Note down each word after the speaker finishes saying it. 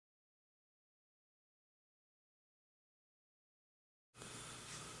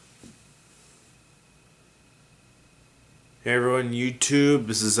Hey everyone, YouTube,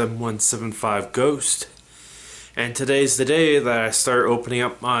 this is M175 Ghost, and today's the day that I start opening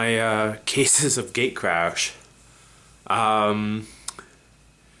up my cases of GATECRASH.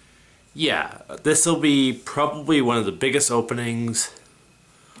 Yeah, this will be probably one of the biggest openings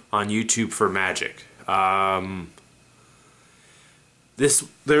on YouTube for Magic.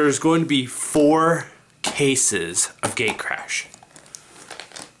 There's going to be 4 cases of GATECRASH.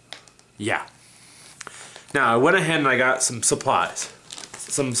 Yeah. Now, I went ahead and I got some supplies.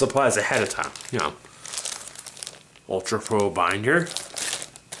 Some supplies ahead of time. You know, Ultra Pro binder.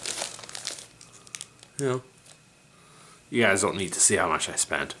 You know, you guys don't need to see how much I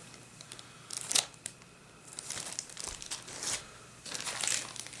spent.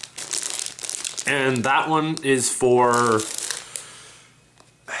 And that one is for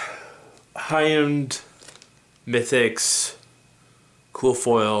high-end mythics, cool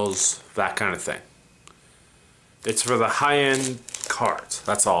foils, that kind of thing. It's for the high-end cards.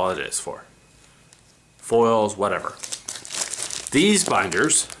 That's all it is for. Foils, whatever. These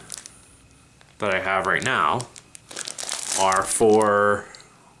binders that I have right now are for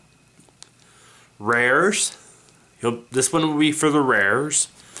rares. This one will be for the rares.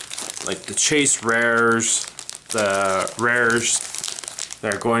 Like the chase rares, the rares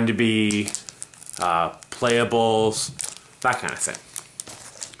that are going to be playables, that kind of thing.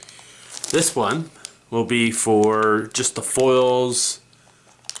 This one will be for just the foils,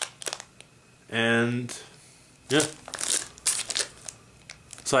 and yeah.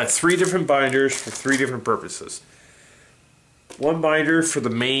 So I have 3 different binders for 3 different purposes. One binder for the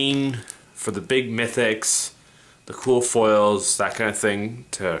main, for the big mythics, the cool foils, that kind of thing,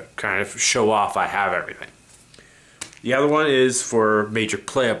 to kind of show off I have everything. The other one is for major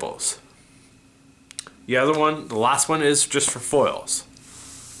playables. The other one, the last one, is just for foils.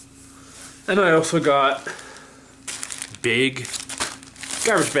 And I also got big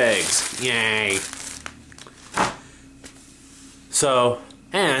garbage bags. Yay. So,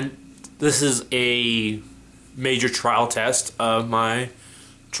 and this is a major trial test of my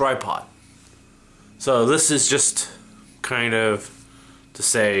tripod. So this is just kind of to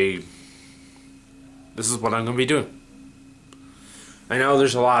say this is what I'm going to be doing. I know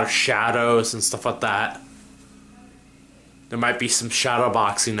there's a lot of shadows and stuff like that. There might be some shadow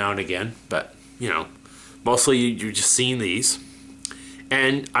boxing now and again, but you know, mostly you're just seeing these.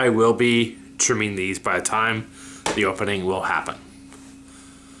 And I will be trimming these by the time the opening will happen.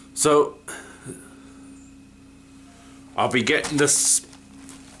 So I'll be getting this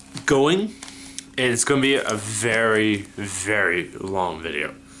going, and it's going to be a very, very long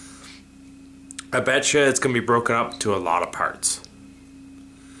video. I bet you it's going to be broken up into a lot of parts.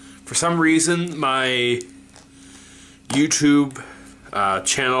 For some reason, my YouTube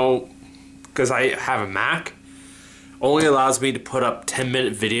channel, because I have a Mac, only allows me to put up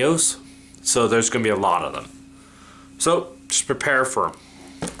 10-minute videos, so there's going to be a lot of them. So just prepare for them.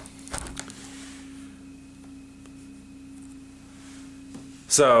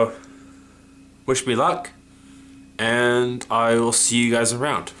 So wish me luck, and I will see you guys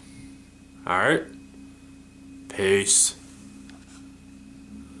around. Alright? Peace.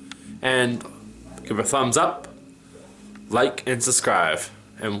 And give a thumbs up, like, and subscribe,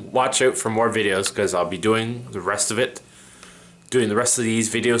 and watch out for more videos, because I'll be doing the rest of these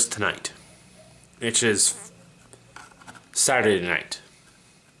videos tonight, which is Saturday night.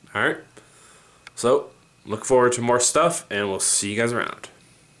 Alright, so look forward to more stuff, and we'll see you guys around.